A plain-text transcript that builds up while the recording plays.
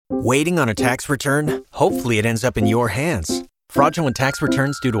Waiting on a tax return? Hopefully it ends up in your hands. Fraudulent tax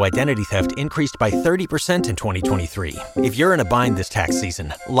returns due to identity theft increased by 30% in 2023. If you're in a bind this tax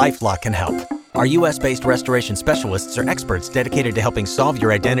season, LifeLock can help. Our U.S.-based restoration specialists are experts dedicated to helping solve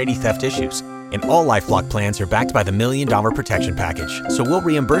your identity theft issues. And all LifeLock plans are backed by the $1 Million Protection Package. So we'll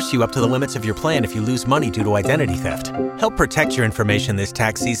reimburse you up to the limits of your plan if you lose money due to identity theft. Help protect your information this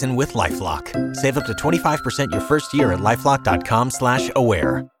tax season with LifeLock. Save up to 25% your first year at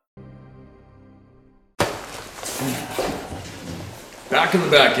LifeLock.com/aware. Back in the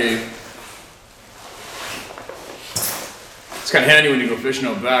back cave. It's kind of handy when you go fishing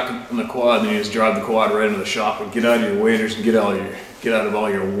out back in the quad and you just drive the quad right into the shop and get out of your waders and get out of all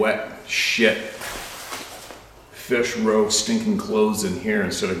your wet shit, fish row, stinking clothes in here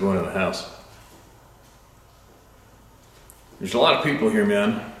instead of going to the house. There's a lot of people here,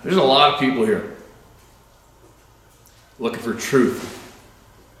 man. There's a lot of people here looking for truth.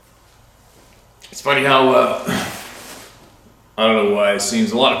 It's funny how I don't know why it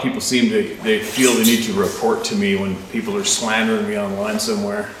seems a lot of people they feel they need to report to me when people are slandering me online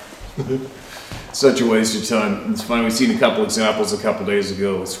somewhere. Such a waste of time. It's funny, we've seen a couple examples a couple days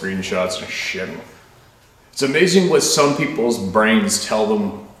ago with screenshots and shit. It's amazing what some people's brains tell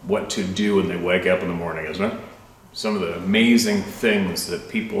them what to do when they wake up in the morning, isn't it? Some of the amazing things that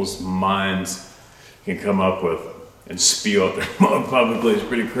people's minds can come up with and spew out their mouth publicly is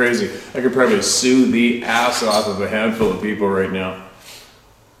pretty crazy. I could probably sue the ass off of a handful of people right now,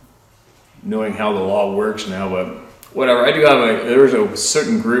 knowing how the law works now, but whatever. I do have there was a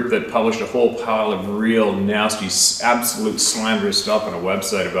certain group that published a whole pile of real nasty, absolute slanderous stuff on a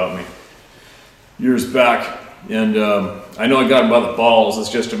website about me years back, and I know I got them by the balls. It's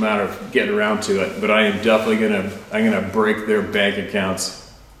just a matter of getting around to it, but I am definitely gonna break their bank accounts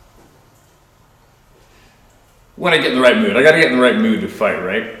when I get in the right mood. I gotta get in the right mood to fight,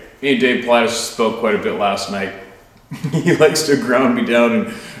 right? Me and Dave Plattis spoke quite a bit last night. He likes to ground me down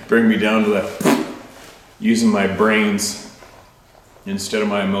and bring me down to that, using my brains instead of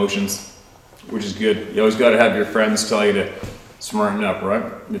my emotions, which is good. You always gotta have your friends tell you to smarten up, right?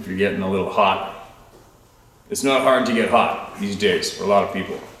 If you're getting a little hot. It's not hard to get hot these days for a lot of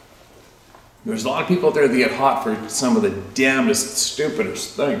people. There's a lot of people out there that get hot for some of the damnedest,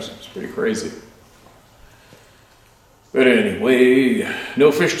 stupidest things. It's pretty crazy. But anyway,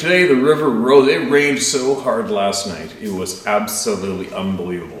 no fish today. The river rose. It rained so hard last night. It was absolutely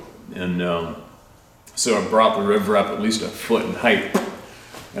unbelievable. And so I brought the river up at least a foot in height.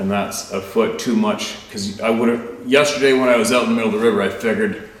 And that's a foot too much. Because yesterday when I was out in the middle of the river, I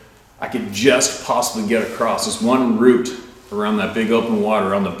figured I could just possibly get across. There's one route around that big open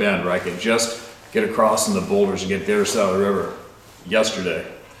water on the bend where I could just get across in the boulders and get the other side of the river yesterday.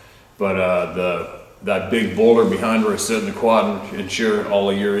 But that big boulder behind where I sit in the quad and share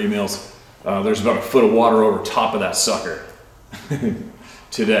all of your emails, there's about a foot of water over top of that sucker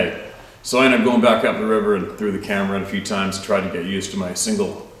today. So I ended up going back up the river and threw the camera in a few times to try to get used to my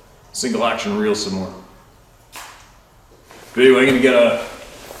single action reel some more. But anyway, I'm gonna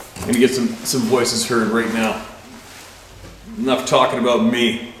get some voices heard right now. Enough talking about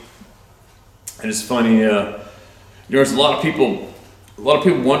me. And it's funny, there's a lot of people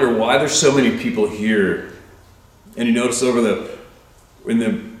wonder why there's so many people here. And you notice for the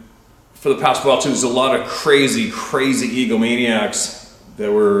past while too, there's a lot of crazy egomaniacs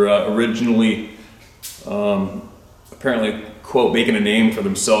that were originally apparently, quote, making a name for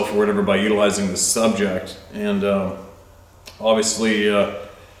themselves or whatever by utilizing the subject. And obviously,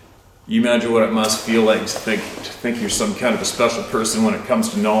 you imagine what it must feel like to think you're some kind of a special person when it comes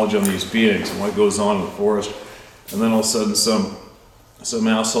to knowledge on these beings and what goes on in the forest. And then all of a sudden some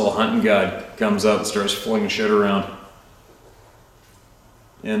asshole hunting guide comes out and starts flinging shit around.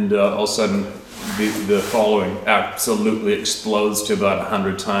 And all of a sudden the following absolutely explodes to about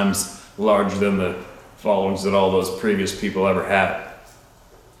 100 times larger than the followings that all those previous people ever had.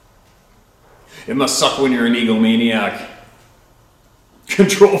 It must suck when you're an egomaniac,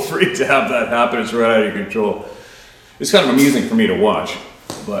 control freak, to have that happen. It's right out of your control. It's kind of amusing for me to watch,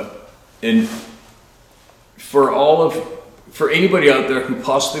 but for anybody out there who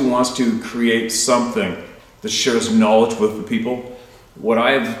possibly wants to create something that shares knowledge with the people, what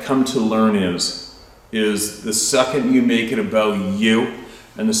I have come to learn is the second you make it about you,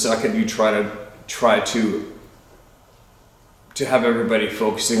 and the second you try to have everybody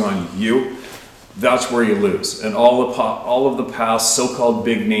focusing on you, that's where you lose. And all of the past so-called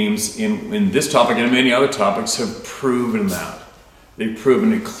big names in this topic and many other topics have proven that. They've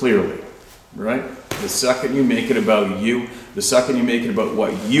proven it clearly, right? The second you make it about you, the second you make it about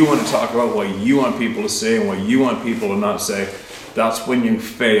what you want to talk about, what you want people to say, and what you want people to not say, that's when you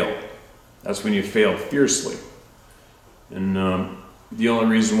fail. That's when you fail fiercely. And the only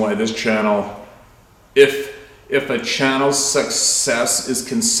reason why this channel, if a channel's success is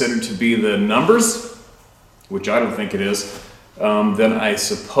considered to be the numbers, which I don't think it is, then I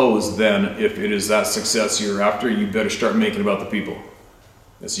suppose then if it is that success you're after, you better start making it about the people.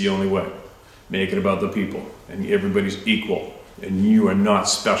 That's the only way. Make it about the people, and everybody's equal, and you are not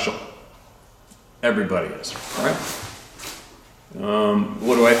special. Everybody is, all right?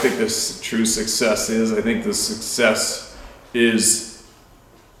 What do I think this true success is? I think the success is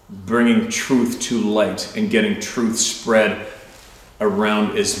bringing truth to light and getting truth spread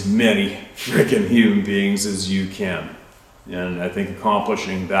around as many freaking human beings as you can. And I think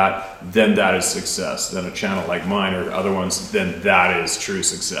accomplishing that, then that is success. Then a channel like mine or other ones, then that is true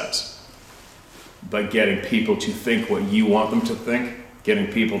success. But getting people to think what you want them to think, getting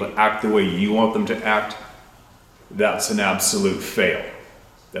people to act the way you want them to act, that's an absolute fail.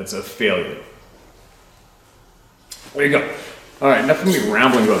 That's a failure. There you go. All right, enough of me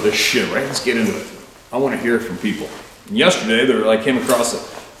rambling about this shit, right? Let's get into it. I want to hear from people. And yesterday, I came across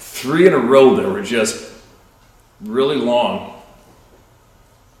 3 in a row that were just really long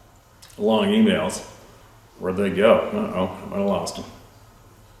emails. Where'd they go? Uh-oh, I might have lost them.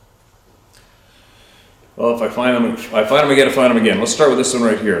 Well, if I find them again. Let's start with this one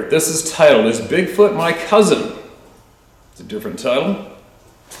right here. This is titled, "Is Bigfoot My Cousin?" It's a different title.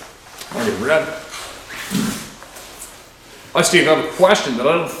 Already read. Hi Steve, I have a question that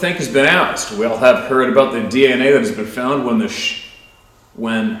I don't think has been asked. We all have heard about the DNA that has been found when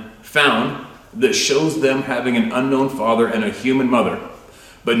found that shows them having an unknown father and a human mother,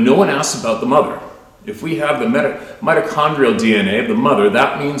 but no one asks about the mother. If we have the mitochondrial DNA of the mother,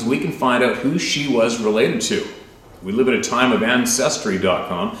 that means we can find out who she was related to. We live at a time of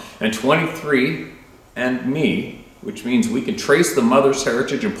Ancestry.com and 23andMe, which means we can trace the mother's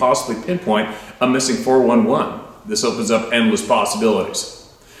heritage and possibly pinpoint a missing 411. This opens up endless possibilities.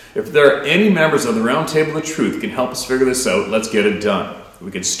 If there are any members of the Round Table of Truth who can help us figure this out, let's get it done.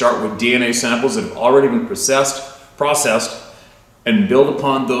 We can start with DNA samples that have already been processed, and build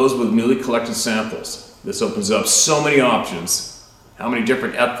upon those with newly collected samples. This opens up so many options. How many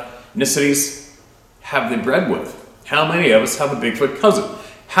different ethnicities have they bred with? How many of us have a Bigfoot cousin?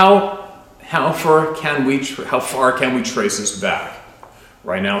 How far can we trace this back?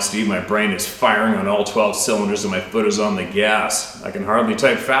 Right now, Steve, my brain is firing on all 12 cylinders and my foot is on the gas. I can hardly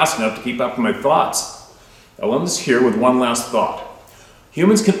type fast enough to keep up with my thoughts. I'll end this here with one last thought.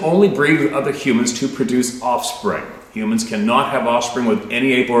 Humans can only breed with other humans to produce offspring. Humans cannot have offspring with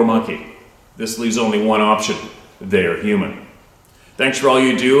any ape or monkey. This leaves only one option. They are human. Thanks for all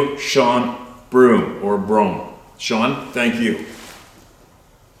you do, Sean Broom, or Brome. Sean, thank you.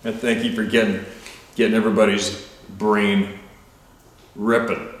 And thank you for getting everybody's brain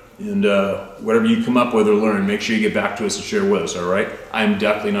ripping. And whatever you come up with or learn, make sure you get back to us and share with us, all right? I'm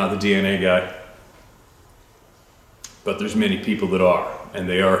definitely not the DNA guy. But there's many people that are, and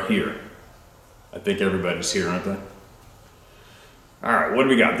they are here. I think everybody's here, aren't they? All right, what do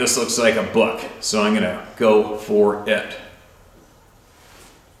we got? This looks like a book, so I'm gonna go for it.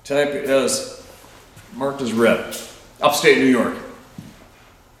 Type it as marked as red. Upstate New York.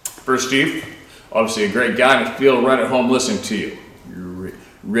 First, Steve, obviously a great guy, and I feel right at home listening to you. You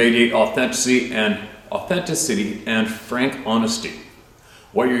radiate authenticity and frank honesty.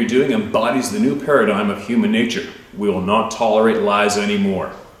 What you're doing embodies the new paradigm of human nature. We will not tolerate lies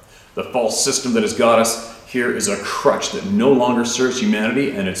anymore. The false system that has got us here is a crutch that no longer serves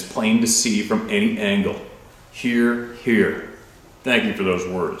humanity, and it's plain to see from any angle. Hear, hear. Thank you for those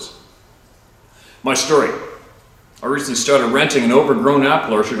words. My story. I recently started renting an overgrown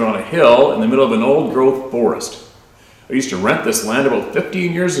apple orchard on a hill in the middle of an old-growth forest. I used to rent this land about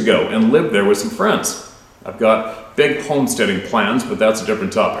 15 years ago and lived there with some friends. I've got big homesteading plans, but that's a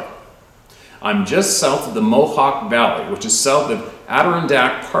different topic. I'm just south of the Mohawk Valley, which is south of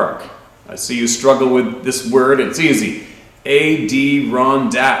Adirondack Park. I see you struggle with this word. It's easy.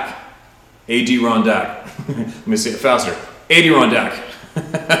 Adirondack. Adirondack. Let me say it faster. Adirondack.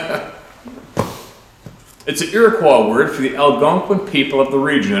 It's an Iroquois word for the Algonquin people of the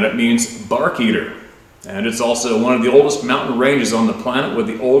region, and it means bark eater. And it's also one of the oldest mountain ranges on the planet with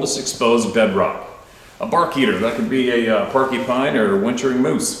the oldest exposed bedrock. A bark eater, that could be a porcupine or a wintering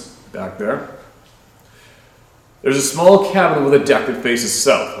moose back there. There's a small cabin with a deck that faces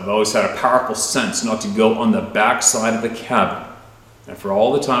south. I've always had a powerful sense not to go on the back side of the cabin. And for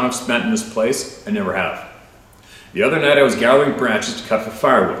all the time I've spent in this place, I never have. The other night I was gathering branches to cut for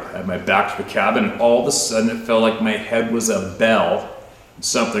firewood. I had my back to the cabin, and all of a sudden it felt like my head was a bell and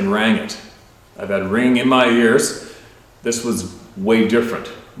something rang it. I've had ringing in my ears. This was way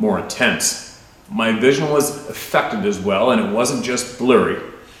different, more intense. My vision was affected as well, and it wasn't just blurry,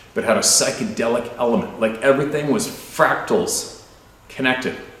 but had a psychedelic element, like everything was fractals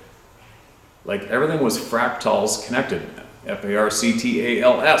connected. Like everything was fractals connected.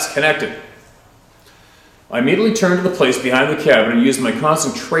 F-A-R-C-T-A-L-S, connected. I immediately turned to the place behind the cabin and used my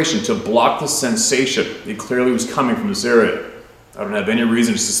concentration to block the sensation. It clearly was coming from this area. I don't have any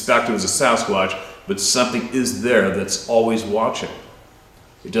reason to suspect it was a Sasquatch, but something is there that's always watching.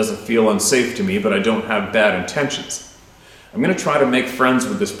 It doesn't feel unsafe to me, but I don't have bad intentions. I'm going to try to make friends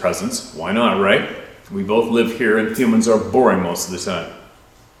with this presence. Why not, right? We both live here and humans are boring most of the time.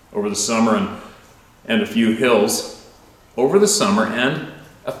 Over the summer and a few hills,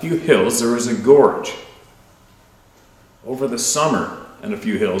 there is a gorge. Over the summer and a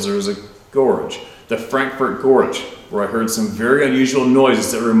few hills, there is a gorge. The Frankfurt Gorge, where I heard some very unusual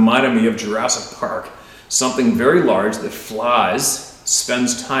noises that reminded me of Jurassic Park. Something very large that flies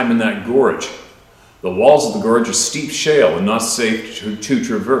spends time in that gorge. The walls of the gorge are steep shale and not safe to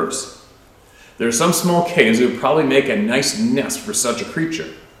traverse. There are some small caves that would probably make a nice nest for such a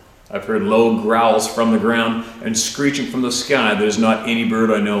creature. I've heard low growls from the ground and screeching from the sky that is not any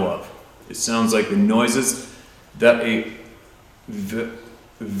bird I know of. It sounds like the noises that a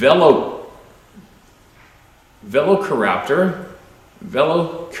velociraptor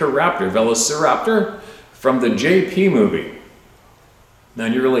from the JP movie.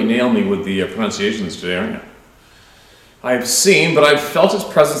 Man, you really nailed me with the pronunciations today, aren't you? I have seen, but I've felt its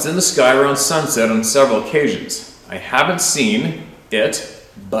presence in the sky around sunset on several occasions. I haven't seen it,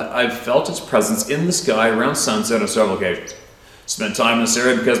 but I've felt its presence in the sky around sunset on several occasions. Spent time in this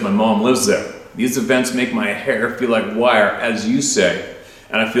area because my mom lives there. These events make my hair feel like wire, as you say,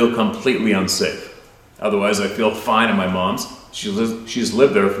 and I feel completely unsafe. Otherwise, I feel fine at my mom's. She's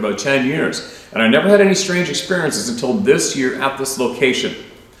lived there for about 10 years, and I never had any strange experiences until this year at this location.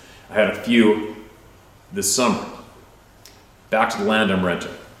 I had a few this summer. Back to the land I'm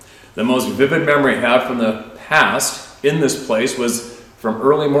renting. The most vivid memory I have from the past in this place was from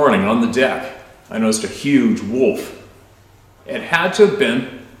early morning on the deck. I noticed a huge wolf. It had to have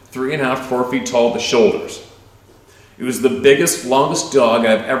been 3.5, 4 feet tall at the shoulders. It was the biggest, longest dog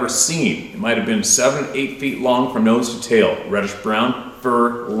I've ever seen. It might have been 7, 8 feet long from nose to tail, reddish brown,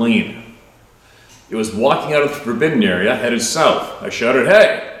 fur, lean. It was walking out of the forbidden area, headed south. I shouted,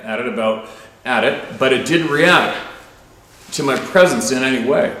 "Hey!" at it, but it didn't react to my presence in any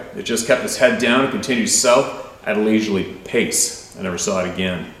way. It just kept its head down and continued south at a leisurely pace. I never saw it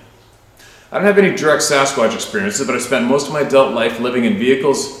again. I don't have any direct Sasquatch experiences, but I spent most of my adult life living in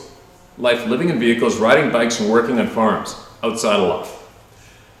vehicles, riding bikes, and working on farms, outside a lot.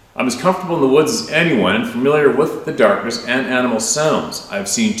 I'm as comfortable in the woods as anyone and familiar with the darkness and animal sounds. I've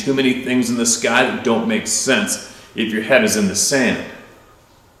seen too many things in the sky that don't make sense if your head is in the sand.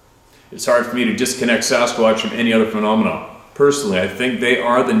 It's hard for me to disconnect Sasquatch from any other phenomenon. Personally, I think they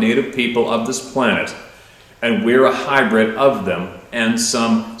are the native people of this planet, and we're a hybrid of them and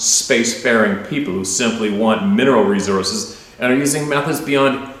some spacefaring people who simply want mineral resources and are using methods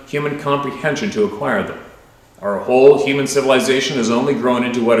beyond human comprehension to acquire them. Our whole human civilization has only grown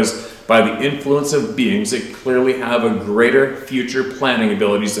into what is by the influence of beings that clearly have a greater future planning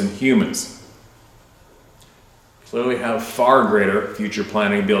abilities than humans. Clearly have far greater future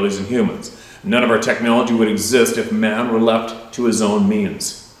planning abilities than humans. None of our technology would exist if man were left to his own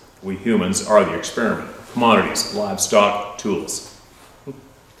means. We humans are the experiment. Commodities, livestock, tools.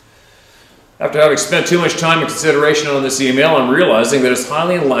 After having spent too much time and consideration on this email, I'm realizing that it's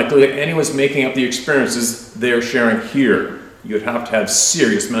highly unlikely that anyone's making up the experiences they are sharing here. You'd have to have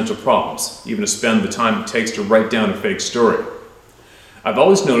serious mental problems, even to spend the time it takes to write down a fake story. I've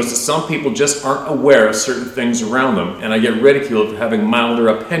always noticed that some people just aren't aware of certain things around them, and I get ridiculed for having milder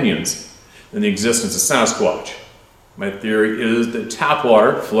opinions than the existence of Sasquatch. My theory is that tap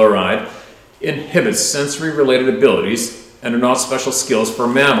water, fluoride, inhibits sensory-related abilities and are not special skills for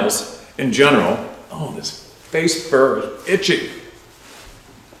mammals in general. Oh, this face fur is itchy.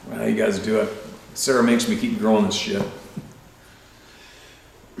 Well, you guys do it. Sarah makes me keep growing this shit.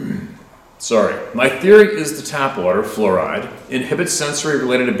 Sorry. My theory is the tap water, fluoride, inhibits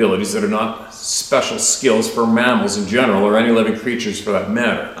sensory-related abilities that are not special skills for mammals in general or any living creatures for that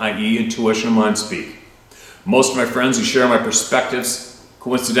matter, i.e. intuition and mind speak. Most of my friends who share my perspectives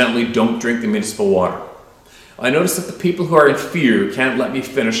coincidentally don't drink the municipal water. I notice that the people who are in fear can't let me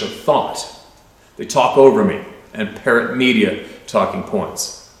finish a thought. They talk over me and parrot media talking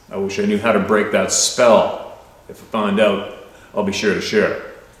points. I wish I knew how to break that spell. If I find out, I'll be sure to share.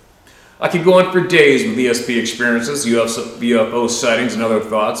 I could go on for days with ESP experiences, UFO sightings, and other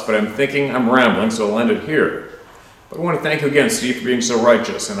thoughts, but I'm thinking I'm rambling, so I'll end it here. But I want to thank you again, Steve, for being so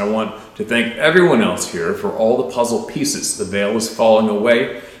righteous, and I want to thank everyone else here for all the puzzle pieces. The veil is falling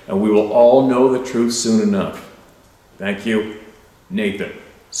away, and we will all know the truth soon enough. Thank you, Nathan.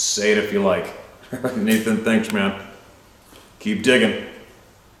 Say it if you like. Nathan, thanks, man. Keep digging.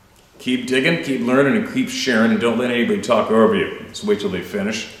 Keep digging, keep learning, and keep sharing, and don't let anybody talk over you. Just wait till they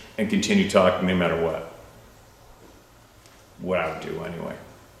finish and continue talking no matter what. What I would do anyway.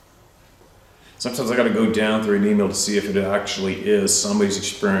 Sometimes I got to go down through an email to see if it actually is somebody's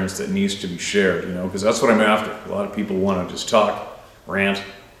experience that needs to be shared, you know, because that's what I'm after. A lot of people want to just talk, rant.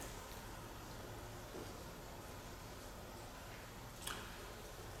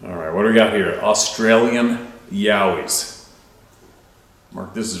 All right, what do we got here? Australian Yowies.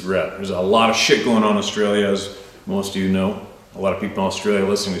 Mark, this is red. There's a lot of shit going on in Australia, as most of you know. A lot of people in Australia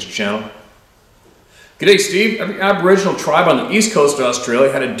listening to this channel. G'day, Steve. Every Aboriginal tribe on the east coast of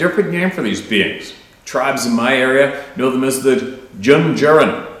Australia had a different name for these beings. Tribes in my area know them as the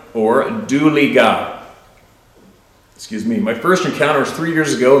Junjaran or Dooliga. Excuse me. My first encounter was 3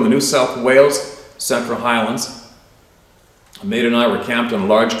 years ago in the New South Wales Central Highlands. A mate and I were camped in a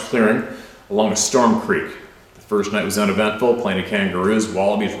large clearing along a storm creek. First night was uneventful, plenty of kangaroos,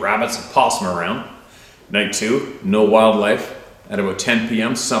 wallabies, rabbits, and possum around. Night 2, no wildlife. At about 10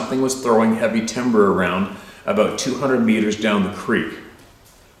 p.m., something was throwing heavy timber around about 200 meters down the creek.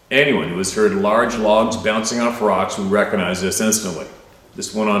 Anyone who has heard large logs bouncing off rocks would recognize this instantly.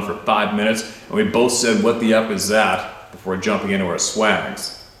 This went on for 5 minutes, and we both said, "What the F is that?" before jumping into our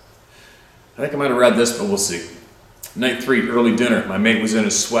swags. I think I might have read this, but we'll see. Night 3, early dinner. My mate was in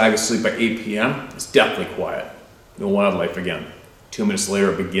his swag asleep by 8 p.m. It's deathly quiet. No wildlife again. 2 minutes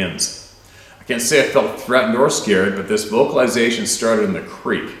later, it begins. I can't say I felt threatened or scared, but this vocalization started in the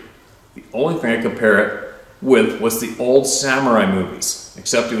creek. The only thing I compare it with was the old samurai movies,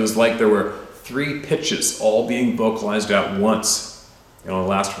 except it was like there were 3 pitches all being vocalized at once. It only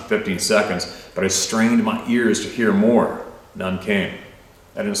lasted for 15 seconds, but I strained my ears to hear more. None came.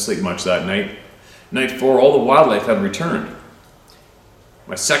 I didn't sleep much that night. Night 4, all the wildlife had returned.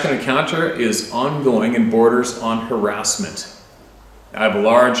 My second encounter is ongoing and borders on harassment. I have a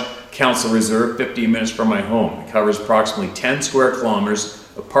large council reserve 15 minutes from my home. It covers approximately 10 square kilometers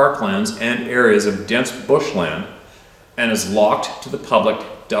of parklands and areas of dense bushland and is locked to the public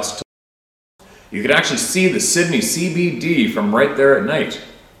dusk till dawn. You could actually see the Sydney CBD from right there at night.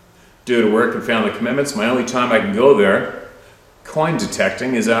 Due to work and family commitments, my only time I can go there, coin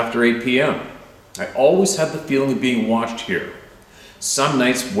detecting, is after 8 p.m. I always had the feeling of being watched here. Some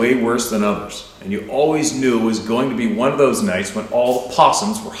nights way worse than others, and you always knew it was going to be one of those nights when all the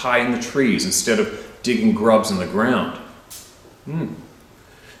possums were high in the trees instead of digging grubs in the ground.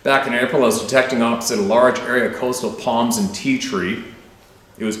 Back in April, I was detecting opposite a large area of coastal palms and tea tree.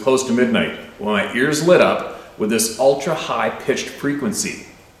 It was close to midnight when my ears lit up with this ultra-high pitched frequency.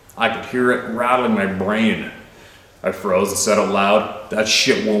 I could hear it rattling my brain. I froze and said out loud, "That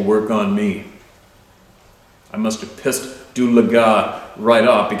shit won't work on me." I must have pissed Dooliga right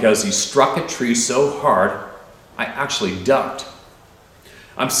off because he struck a tree so hard, I actually ducked.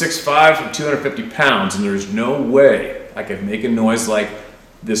 I'm 6'5" and 250 pounds, and there's no way I could make a noise like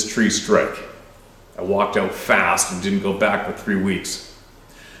this tree strike. I walked out fast and didn't go back for 3 weeks.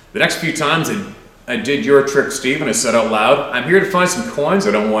 The next few times I did your trick, Steve, and I said out loud, "I'm here to find some coins.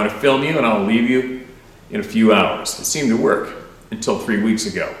 I don't want to film you, and I'll leave you in a few hours." It seemed to work until 3 weeks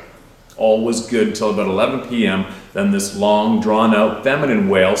ago. All was good until about 11 p.m. Then this long, drawn-out feminine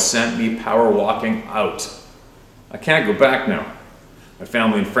wail sent me power walking out. I can't go back now. My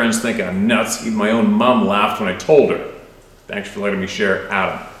family and friends think I'm nuts. Even my own mom laughed when I told her. Thanks for letting me share,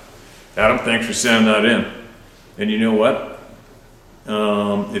 Adam. Adam, thanks for sending that in. And you know what?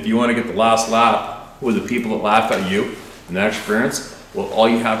 If you want to get the last laugh with the people that laugh at you and that experience, well, all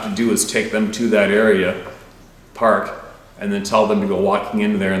you have to do is take them to that area, park, and then tell them to go walking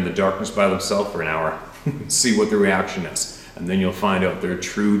into there in the darkness by themselves for an hour. See what the reaction is. And then you'll find out their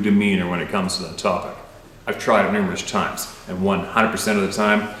true demeanor when it comes to that topic. I've tried it numerous times, and 100% of the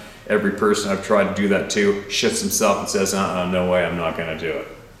time, every person I've tried to do that to shits himself and says, no way, I'm not gonna do it.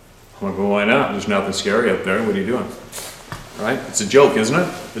 I'm like, well, why not? There's nothing scary out there. What are you doing? Right? It's a joke, isn't it?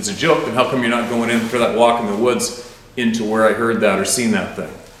 If it's a joke, then how come you're not going in for that walk in the woods into where I heard that or seen that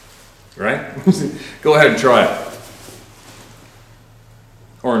thing? Right? Go ahead and try it.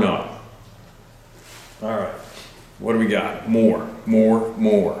 Or not. All right. What do we got? More. I don't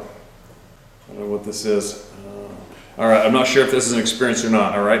know what this is. All right. I'm not sure if this is an experience or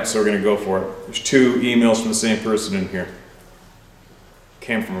not. All right. So we're going to go for it. There's 2 emails from the same person in here.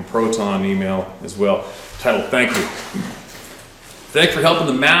 Came from a Proton email as well. Titled, "Thank you. Thank you for helping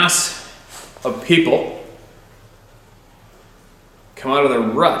the mass of people come out of their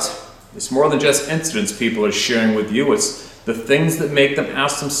rut. It's more than just incidents people are sharing with you. It's the things that make them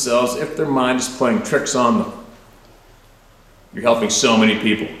ask themselves if their mind is playing tricks on them. You're helping so many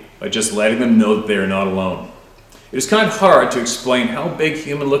people by just letting them know that they are not alone. It is kind of hard to explain how big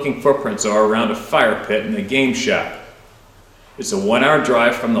human-looking footprints are around a fire pit in a game shack. It's a 1-hour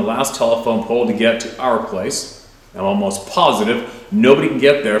drive from the last telephone pole to get to our place. I'm almost positive nobody can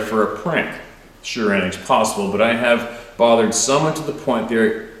get there for a prank. Sure, anything's possible, but I have bothered someone to the point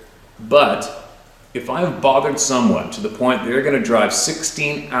there. But if I have bothered someone to the point they're going to drive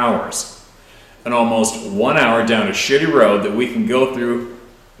 16 hours and almost 1 hour down a shitty road that we can go through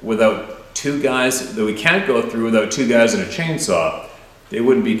without two guys, that we can't go through without two guys and a chainsaw, they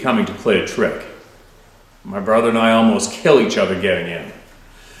wouldn't be coming to play a trick. My brother and I almost kill each other getting in.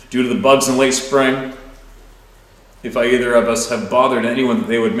 Due to the bugs in late spring, if either of us have bothered anyone that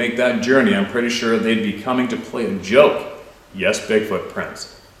they would make that journey, I'm pretty sure they'd be coming to play a joke. Yes, Bigfoot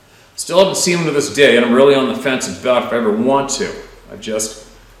prints. Still haven't seen them to this day, and I'm really on the fence about if I ever want to.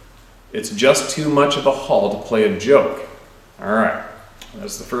 It's just too much of a haul to play a joke. All right,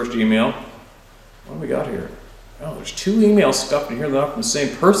 that's the first email. What do we got here? Oh, there's 2 emails stuffed in here that are from the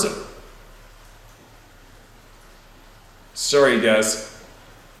same person. Sorry, you guys.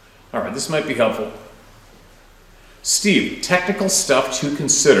 All right, this might be helpful. Steve, technical stuff to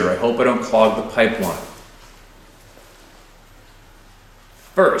consider. I hope I don't clog the pipeline.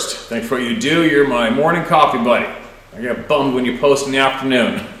 First, thanks for what you do. You're my morning coffee buddy. I get bummed when you post in the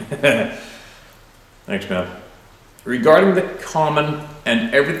afternoon. Thanks, man. Regarding the common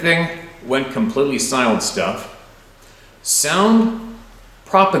and everything went completely silent stuff, sound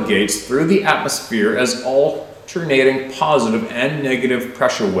propagates through the atmosphere as alternating positive and negative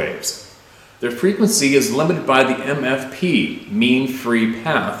pressure waves. Their frequency is limited by the MFP, mean free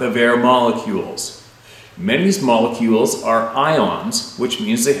path, of air molecules. Many of these molecules are ions, which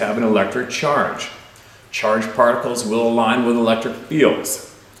means they have an electric charge. Charged particles will align with electric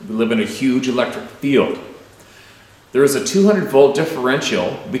fields. We live in a huge electric field. There is a 200-volt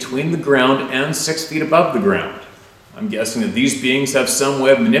differential between the ground and 6 feet above the ground. I'm guessing that these beings have some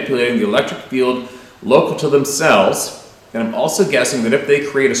way of manipulating the electric field local to themselves, and I'm also guessing that if they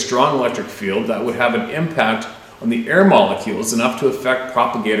create a strong electric field, that would have an impact on the air molecules enough to affect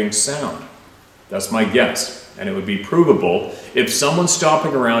propagating sound. That's my guess, and it would be provable if someone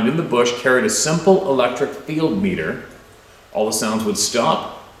stomping around in the bush carried a simple electric field meter. All the sounds would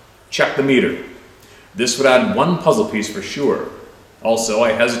stop. Check the meter. This would add one puzzle piece for sure. Also,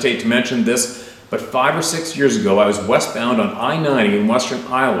 I hesitate to mention this, but 5 or 6 years ago I was westbound on I-90 in western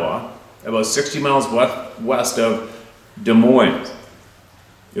Iowa, about 60 miles west of Des Moines.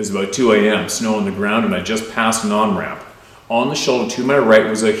 It was about 2 a.m., snow on the ground, and I just passed an on-ramp. On the shoulder to my right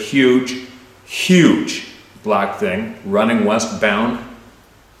was a huge black thing running westbound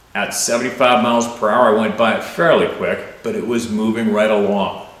at 75 miles per hour. I went by it fairly quick, but it was moving right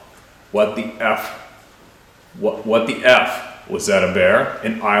along. What the F? What the F? Was that a bear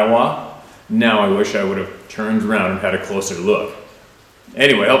in Iowa? Now I wish I would have turned around and had a closer look.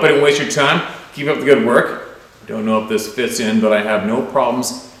 Anyway, hope I didn't waste your time. Keep up the good work. Don't know if this fits in, but I have no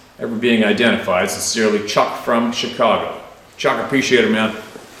problems ever being identified. Sincerely, Chuck from Chicago. Chuck, appreciate it, man.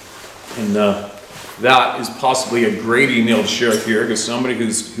 And that is possibly a great email to share here, because somebody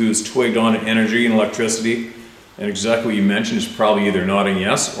who's twigged on to energy and electricity and exactly what you mentioned is probably either nodding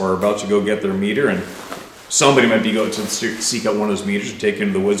yes or about to go get their meter, and somebody might be going to seek out one of those meters and take it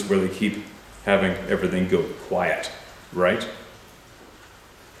into the woods where they keep having everything go quiet, right?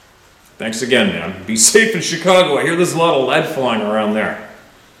 Thanks again, man. Be safe in Chicago. I hear there's a lot of lead flying around there.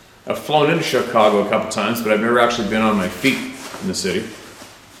 I've flown into Chicago a couple times, but I've never actually been on my feet in the city.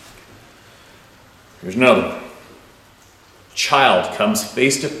 Here's another one. Child comes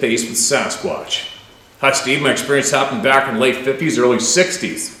face to face with Sasquatch. Hi, Steve. My experience happened back in late 50s, early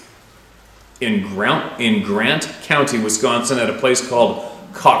 60s. In Grant County, Wisconsin, at a place called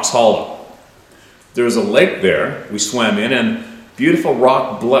Cox Hollow. There was a lake there we swam in, and beautiful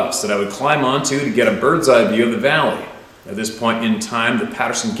rock bluffs that I would climb onto to get a bird's eye view of the valley. At this point in time, the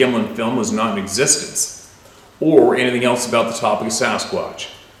Patterson-Gimlin film was not in existence, or anything else about the topic of Sasquatch.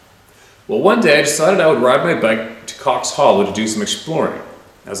 Well, one day I decided I would ride my bike to Cox Hollow to do some exploring.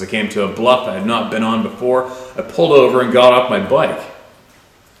 As I came to a bluff I had not been on before, I pulled over and got off my bike.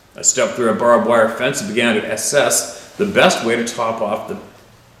 I stepped through a barbed wire fence and began to assess the best way to the top of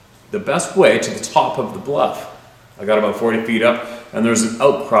the bluff. I got about 40 feet up, and there was an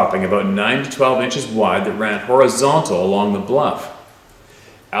outcropping about 9 to 12 inches wide that ran horizontal along the bluff.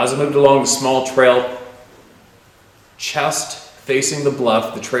 As I moved along the small trail, chest facing the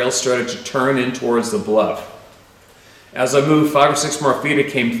bluff, the trail started to turn in towards the bluff. As I moved 5 or 6 more feet, I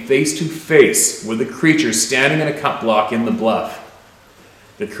came face to face with the creature standing in a cut block in the bluff.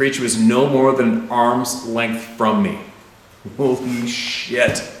 The creature was no more than an arm's length from me. Holy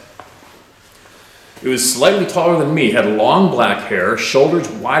shit. It was slightly taller than me, had long black hair, shoulders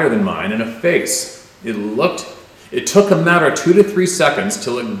wider than mine, and a face. It took a matter of 2 to 3 seconds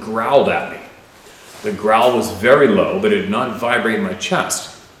till it growled at me. The growl was very low, but it did not vibrate in my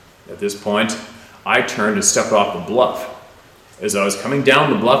chest. At this point, I turned and stepped off the bluff. As I was coming down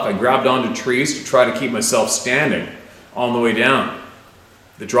the bluff, I grabbed onto trees to try to keep myself standing on the way down.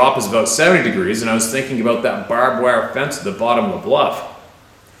 The drop is about 70 degrees, and I was thinking about that barbed wire fence at the bottom of the bluff.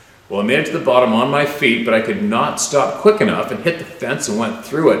 Well, I made it to the bottom on my feet, but I could not stop quick enough and hit the fence and went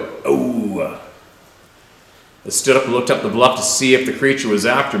through it. Oh! I stood up and looked up the bluff to see if the creature was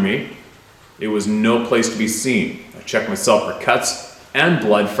after me. It was no place to be seen. I checked myself for cuts and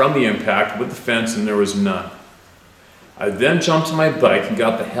blood from the impact with the fence, and there was none. I then jumped on my bike and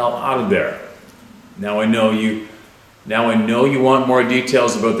got the hell out of there. Now I know you want more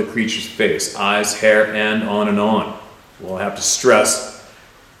details about the creature's face, eyes, hair, and on and on. Well, I have to stress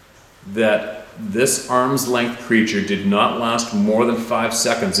that this arm's length creature did not last more than 5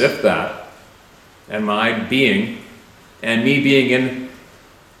 seconds, if that. And me being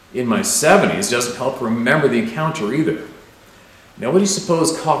in my 70s doesn't help remember the encounter either. Now, what do you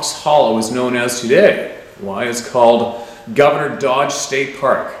suppose Cox Hollow is known as today? Why, it's called Governor Dodge State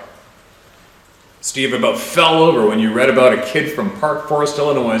Park. Steve about fell over when you read about a kid from Park Forest,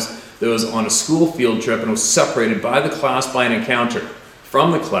 Illinois that was on a school field trip and was separated by the class by an encounter.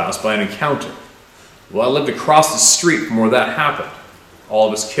 From the class by an encounter. Well, I lived across the street from where that happened. All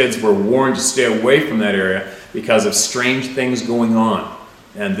of us kids were warned to stay away from that area because of strange things going on.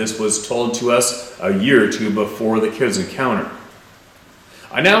 And this was told to us a year or two before the kids' encounter.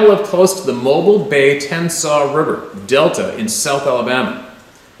 I now live close to the Mobile Bay Tensaw River Delta in South Alabama.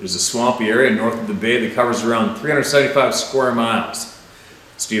 There's a swampy area north of the bay that covers around 375 square miles.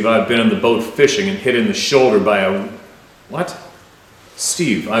 Steve, I've been in the boat fishing and hit in the shoulder by a... What?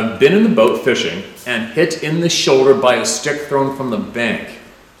 Steve, I've been in the boat fishing and hit in the shoulder by a stick thrown from the bank.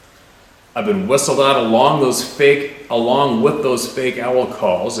 I've been whistled out along with those fake owl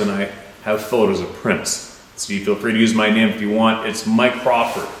calls, and I have photos of prints. Steve, feel free to use my name if you want. It's Mike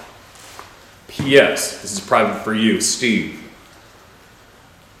Crawford. P.S. This is private for you, Steve.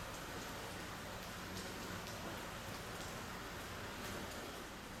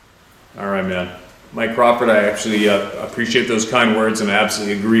 All right, man. Mike Crawford, I actually appreciate those kind words, and I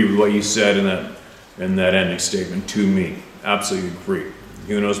absolutely agree with what you said in that ending statement to me. Absolutely agree.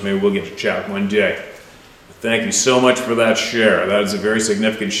 Who knows, maybe we'll get to chat one day. Thank you so much for that share. That is a very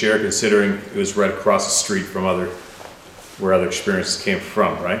significant share considering it was right across the street from where other experiences came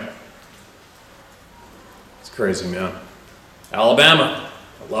from, right? It's crazy, man. Alabama.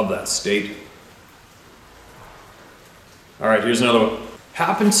 I love that state. All right, here's another one.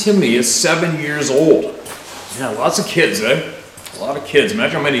 Happened to me at 7 years old. Yeah, lots of kids, eh? A lot of kids.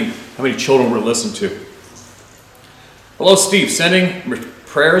 Imagine how many children we're listening to. Hello, Steve. Sending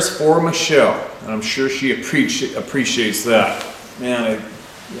prayers for Michelle. And I'm sure she appreciates that. Man, I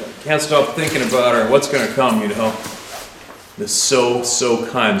can't stop thinking about her and what's going to come, you know. It's so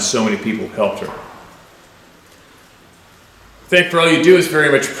kind. So many people helped her. Thank you for all you do. It's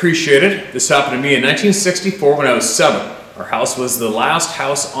very much appreciated. This happened to me in 1964 when I was 7. Our house was the last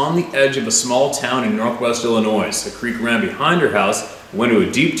house on the edge of a small town in northwest Illinois. The creek ran behind our house, went to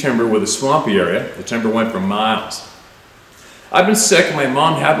a deep timber with a swampy area. The timber went for miles. I'd been sick and my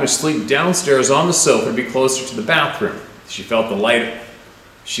mom had me sleep downstairs on the sofa to be closer to the bathroom. She left the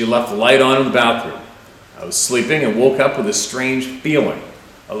light on in the bathroom. I was sleeping and woke up with a strange feeling.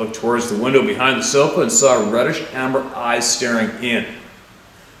 I looked towards the window behind the sofa and saw reddish amber eyes staring in.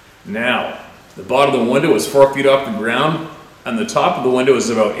 Now, the bottom of the window was 4 feet off the ground, and the top of the window was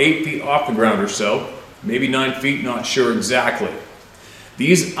about 8 feet off the ground or so, maybe 9 feet, not sure exactly.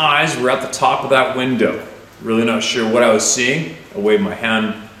 These eyes were at the top of that window. Really not sure what I was seeing. I waved my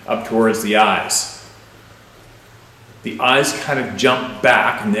hand up towards the eyes. The eyes kind of jumped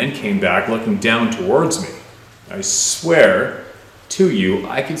back and then came back looking down towards me. I swear to you,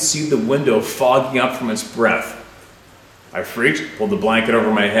 I could see the window fogging up from its breath. I freaked, pulled the blanket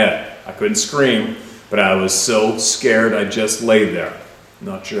over my head. I couldn't scream, but I was so scared I just lay there.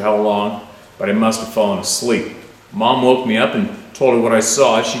 Not sure how long, but I must have fallen asleep. Mom woke me up and told her what I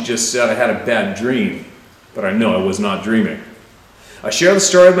saw. She just said I had a bad dream, but I know I was not dreaming. I shared the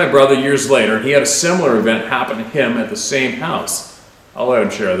story with my brother years later, and he had a similar event happen to him at the same house. I'll let him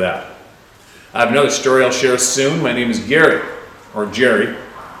share that. I have another story I'll share soon. My name is Gary, or Jerry.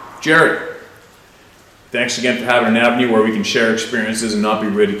 Jerry. Thanks again for having an avenue where we can share experiences and not be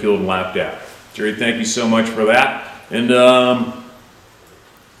ridiculed and laughed at. Jerry, thank you so much for that. And I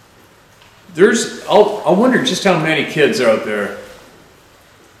wonder just how many kids out there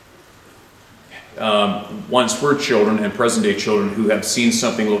once were children and present day children who have seen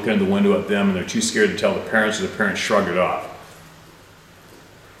something looking in the window at them and they're too scared to tell the parents, or the parents shrug it off.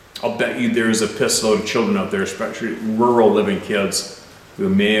 I'll bet you there's a piss load of children out there, especially rural living kids, who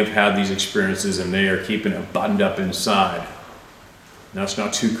may have had these experiences and they are keeping it buttoned up inside. That's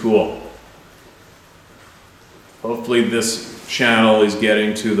not too cool. Hopefully this channel is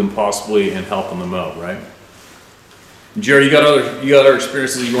getting to them possibly and helping them out, right? Jerry, you got other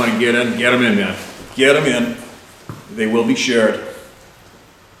experiences you want to get in? Get them in, man. Get them in. They will be shared.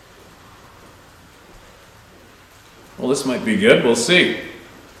 Well, this might be good. We'll see.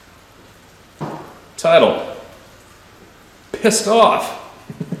 Title: Pissed Off.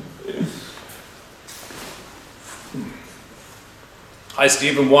 Hi,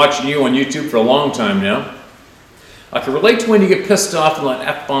 Steve. I've been watching you on YouTube for a long time now. I can relate to when you get pissed off and let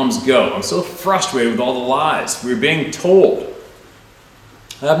F-bombs go. I'm so frustrated with all the lies we're being told.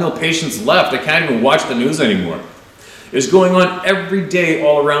 I have no patience left. I can't even watch the news anymore. It's going on every day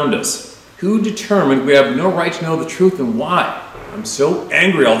all around us. Who determined we have no right to know the truth and why? I'm so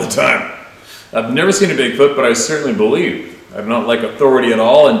angry all the time. I've never seen a Bigfoot, but I certainly believe. I do not like authority at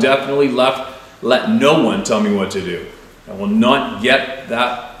all and definitely let no one tell me what to do. I will not get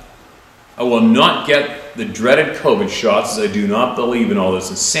the dreaded COVID shots, as I do not believe in all this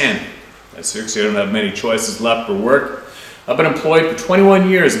insanity. At 60, I don't have many choices left for work. I've been employed for 21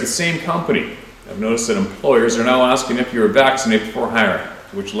 years at the same company. I've noticed that employers are now asking if you are vaccinated before hiring,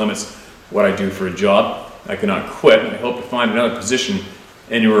 which limits what I do for a job. I cannot quit, and I hope to find another position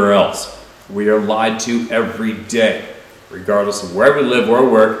anywhere else. We are lied to every day, regardless of where we live or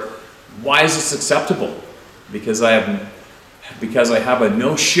work. Why is this acceptable? Because I have a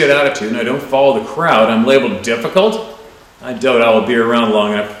no shit attitude and I don't follow the crowd, I'm labeled difficult? I doubt I will be around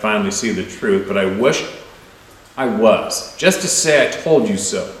long enough to finally see the truth, but I wish I was. Just to say I told you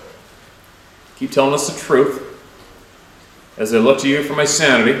so. Keep telling us the truth. As I look to you for my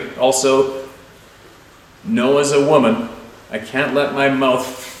sanity, also know as a woman, I can't let my mouth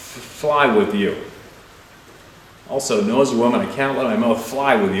fly with you. Also know as a woman, I can't let my mouth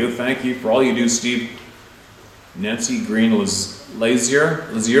fly with you. Thank you for all you do, Steve. Nancy Green Lazier,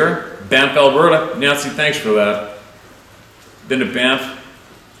 Banff, Alberta. Nancy, thanks for that. Been to Banff.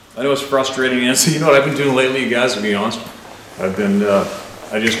 I know it's frustrating, Nancy. You know what I've been doing lately, you guys, to be honest? I've been,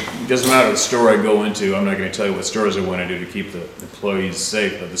 it doesn't matter the store I go into. I'm not going to tell you what stores I want to do to keep the employees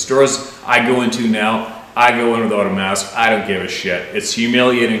safe. But the stores I go into now, I go in without a mask. I don't give a shit. It's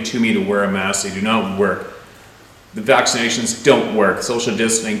humiliating to me to wear a mask. They do not work. The vaccinations don't work. Social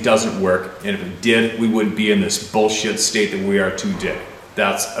distancing doesn't work. And if it did, we wouldn't be in this bullshit state that we are today.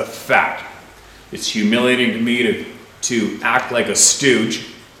 That's a fact. It's humiliating to me to act like a stooge.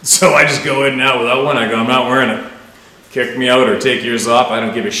 So I just go in now without one. I go, I'm not wearing it. Kick me out or take yours off. I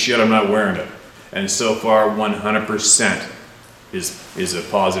don't give a shit. I'm not wearing it. And so far, 100% is a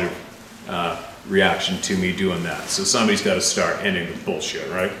positive reaction to me doing that. So somebody's got to start ending the bullshit,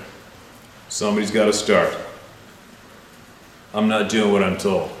 right? Somebody's got to start. I'm not doing what I'm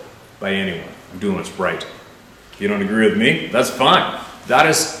told by anyone. I'm doing what's right. If you don't agree with me, that's fine. That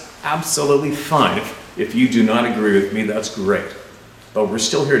is absolutely fine. If you do not agree with me, that's great. But we're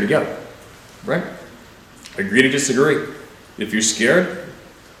still here together, right? Agree to disagree. If you're scared,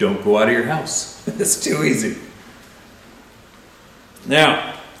 don't go out of your house. It's too easy.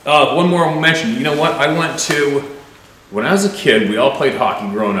 Now, one more mention. You know what? When I was a kid, we all played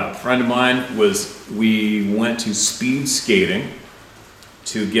hockey growing up. A friend of mine we went to speed skating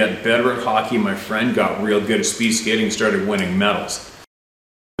to get better at hockey. My friend got real good at speed skating and started winning medals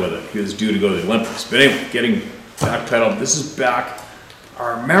with it. He was due to go to the Olympics. But anyway, getting back titled, this is back.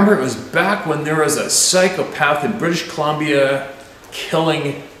 I remember it was back when there was a psychopath in British Columbia he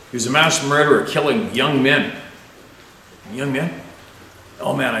was a mass murderer killing young men. Young men?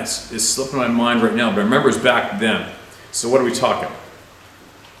 Oh man, it's slipping my mind right now, but I remember it was back then. So what are we talking?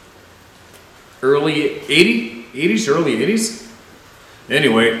 Early 80s, early 80s?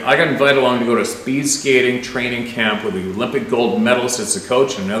 Anyway, I got invited along to go to a speed skating training camp with the Olympic gold medalist as the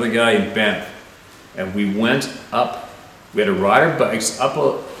coach and another guy in Banff. And we went up, we had to ride our bikes up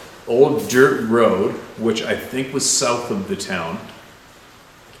an old dirt road, which I think was south of the town.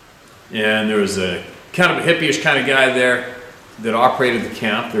 And there was a kind of a hippie-ish kind of guy there that operated the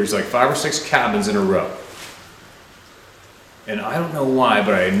camp. There's like 5 or 6 cabins in a row. And I don't know why,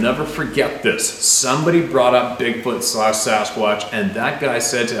 but I never forget this. Somebody brought up Bigfoot / Sasquatch, and that guy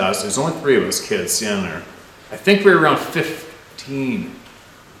said to us, there's only 3 of us kids standing there. I think we were around 15,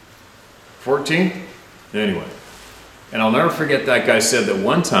 14? Anyway. And I'll never forget that guy said that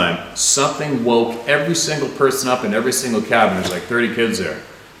one time, something woke every single person up in every single cabin. There's like 30 kids there.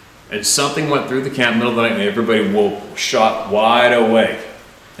 And something went through the camp in the middle of the night and everybody woke, shot wide awake.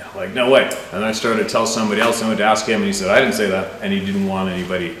 I'm like, no way. And I started to tell somebody else, and I went to ask him, and he said, I didn't say that. And he didn't want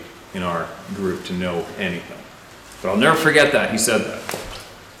anybody in our group to know anything. But I'll never forget that. He said that.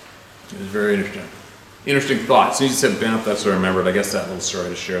 It was very interesting. Interesting thought. As soon as he said Banff, that's what I remembered. I guess that little story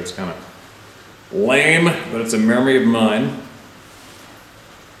to share, it's kind of lame, but it's a memory of mine.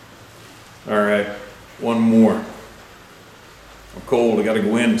 All right, one more. I'm cold. I got to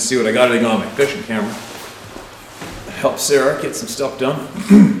go in and see what I got on my fishing camera. Help Sarah get some stuff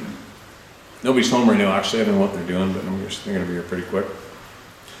done. Nobody's home right now, actually. I don't know what they're doing, but I'm just going to be here pretty quick.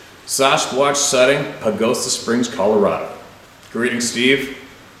 Sasquatch sighting, Pagosa Springs, Colorado. Greetings, Steve.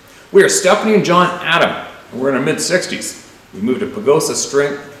 We are Stephanie and John Adam, and we're in our mid-60s. We moved to Pagosa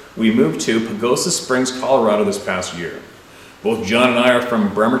Springs, Colorado this past year. Both John and I are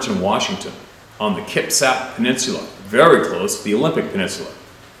from Bremerton, Washington, on the Kitsap Peninsula, very close to the Olympic Peninsula.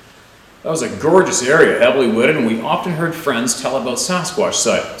 That was a gorgeous area, heavily wooded, and we often heard friends tell about Sasquatch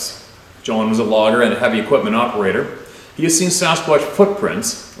sightings. John was a logger and a heavy equipment operator. He has seen Sasquatch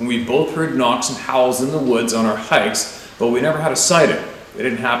footprints, and we both heard knocks and howls in the woods on our hikes, but we never had a sighting. It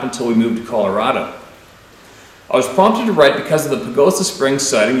didn't happen until we moved to Colorado. I was prompted to write because of the Pagosa Springs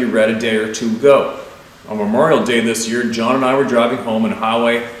sighting you read a day or 2 ago. On Memorial Day this year, John and I were driving home on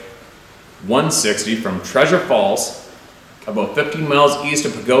Highway 160 from Treasure Falls, about 15 miles east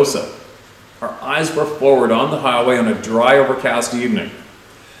of Pagosa. Our eyes were forward on the highway on a dry, overcast evening.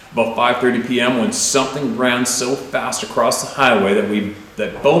 About 5:30 p.m. when something ran so fast across the highway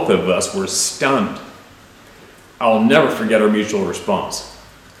that both of us were stunned. I'll never forget our mutual response.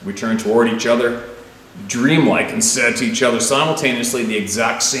 We turned toward each other, dreamlike, and said to each other simultaneously the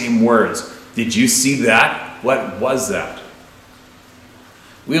exact same words. Did you see that? What was that?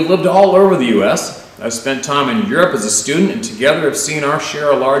 We have lived all over the U.S. I've spent time in Europe as a student, and together have seen our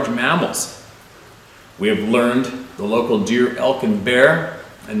share of large mammals. We have learned the local deer, elk, and bear,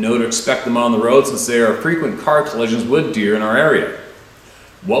 and know to expect them on the road since there are frequent car collisions with deer in our area.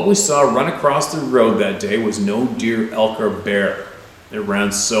 What we saw run across the road that day was no deer, elk, or bear. It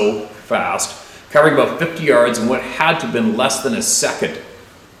ran so fast, covering about 50 yards in what had to have been less than a second.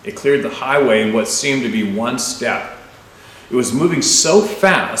 It cleared the highway in what seemed to be 1 step. It was moving so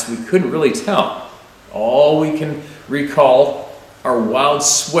fast we couldn't really tell. All we can recall are wild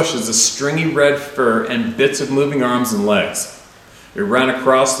swishes of stringy red fur and bits of moving arms and legs. It ran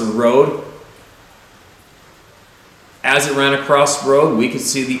across the road. As it ran across the road, we could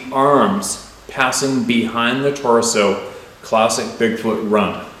see the arms passing behind the torso, classic Bigfoot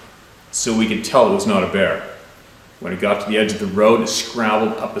run. So we could tell it was not a bear. When it got to the edge of the road, it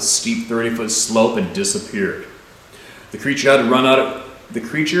scrambled up a steep 30-foot slope and disappeared. The creature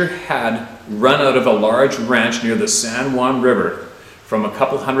had run out of a large ranch near the San Juan River from a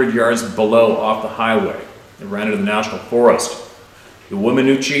couple hundred yards below off the highway. It ran into the National Forest. The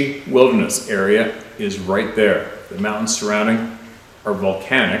Waminuchi Wilderness area is right there. The mountains surrounding are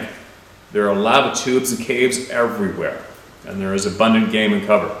volcanic. There are lava tubes and caves everywhere, and there is abundant game and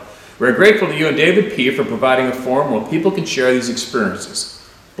cover. We're grateful to you and David P. for providing a forum where people can share these experiences.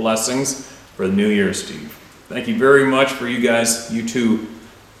 Blessings for the new year, Steve. Thank you very much for you guys, you two,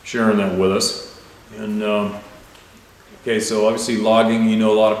 sharing that with us. And okay, so obviously logging, you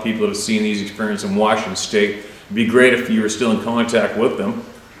know a lot of people that have seen these experiences in Washington State. It'd be great if you were still in contact with them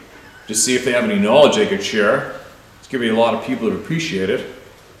to see if they have any knowledge they could share. It's going to be a lot of people that appreciate it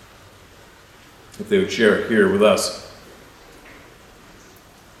if they would share it here with us.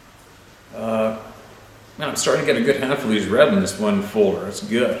 Now I'm starting to get a good handful of these read in this one folder. That's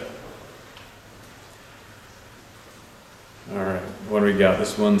good. All right, what do we got?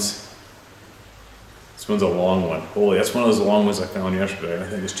 This one's a long one. Holy, that's one of those long ones I found yesterday. I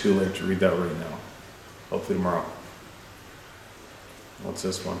think it's too late to read that right now. Hopefully tomorrow. What's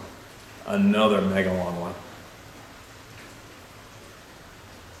this one? Another mega long one.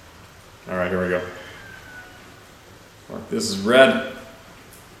 All right, here we go. This is red.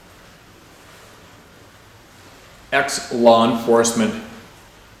 Ex-law enforcement,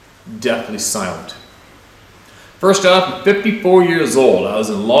 deathly silent. First off, I'm 54 years old. I was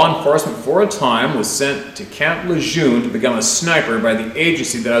in law enforcement for a time, was sent to Camp Lejeune to become a sniper by the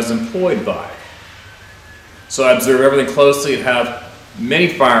agency that I was employed by. So I observe everything closely and have many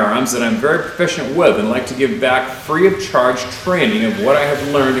firearms that I'm very proficient with and like to give back free of charge training of what I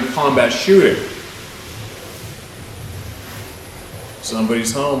have learned in combat shooting.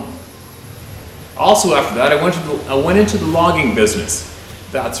 Somebody's home. Also after that, I went into the logging business.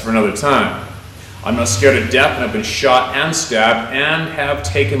 That's for another time. I'm not scared of death, and I've been shot and stabbed and have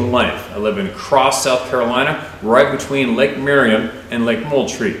taken life. I live in Cross, South Carolina, right between Lake Marion and Lake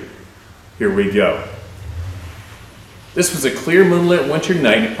Moultrie. Here we go. This was a clear moonlit winter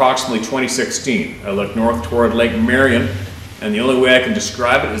night in approximately 2016. I looked north toward Lake Marion, and the only way I can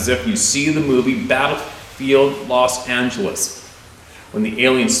describe it is if you see the movie Battlefield Los Angeles, when the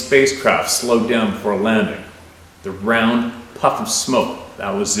alien spacecraft slowed down before landing. The round puff of smoke,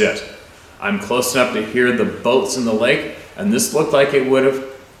 that was it. I'm close enough to hear the boats in the lake, and this looked like it would have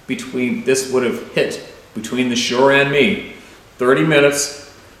hit between the shore and me. 30 minutes,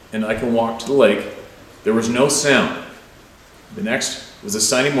 and I can walk to the lake. There was no sound. The next was a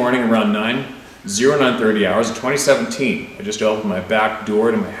sunny morning around 9:30 hours of 2017. I just opened my back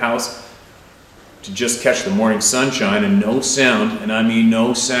door to my house to just catch the morning sunshine, and no sound, and I mean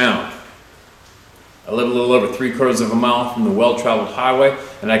no sound. I live a little over 3/4 of a mile from the well-traveled highway,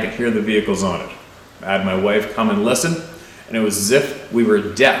 and I could hear the vehicles on it. I had my wife come and listen, and it was as if we were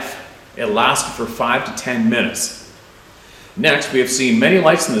deaf. It lasted for 5 to 10 minutes. Next, we have seen many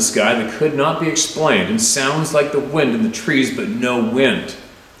lights in the sky that could not be explained, and sounds like the wind in the trees, but no wind.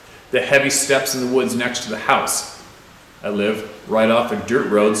 The heavy steps in the woods next to the house. I live right off a dirt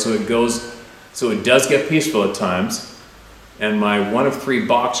road, so it does get peaceful at times, and my one of 3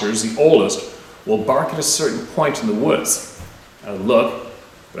 boxers, the oldest, will bark at a certain point in the woods. I look,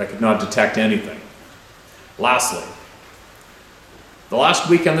 but I could not detect anything. Lastly, the last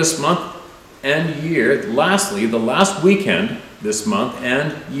weekend this month and year, the last weekend this month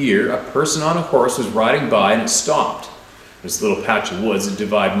and year, a person on a horse was riding by and it stopped. This little patch of woods that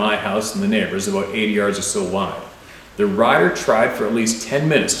divide my house and the neighbors, about 80 yards or so wide. The rider tried for at least 10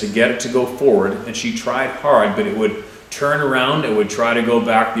 minutes to get it to go forward, and she tried hard, but it would turn around, it would try to go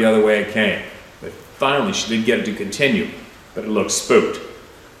back the other way it came. But finally, she did get it to continue, but it looked spooked.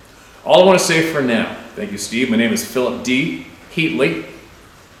 All I want to say for now, thank you, Steve. My name is Philip D. Heatley.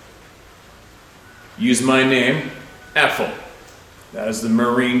 Use my name, Ethel. That is the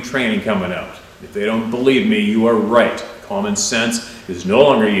Marine training coming out. If they don't believe me, you are right. Common sense is no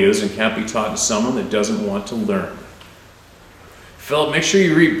longer used and can't be taught to someone that doesn't want to learn. Philip, make sure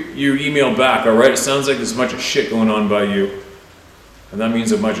you email back, all right? It sounds like there's a bunch of shit going on by you. And that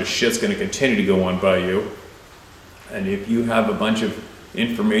means a bunch of shit's going to continue to go on by you. And if you have a bunch of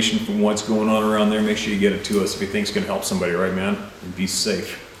information from what's going on around there, make sure you get it to us if you think it's going to help somebody, right, man? And be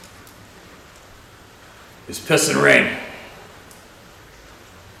safe. It's pissing rain.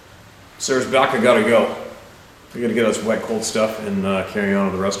 Sarah's back, I gotta go. I gotta get us wet, cold stuff and carry on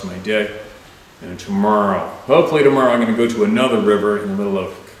with the rest of my day. And tomorrow, hopefully tomorrow, I'm gonna go to another river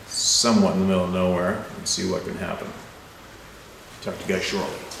somewhat in the middle of nowhere and see what can happen. Talk to you guys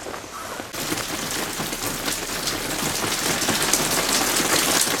shortly.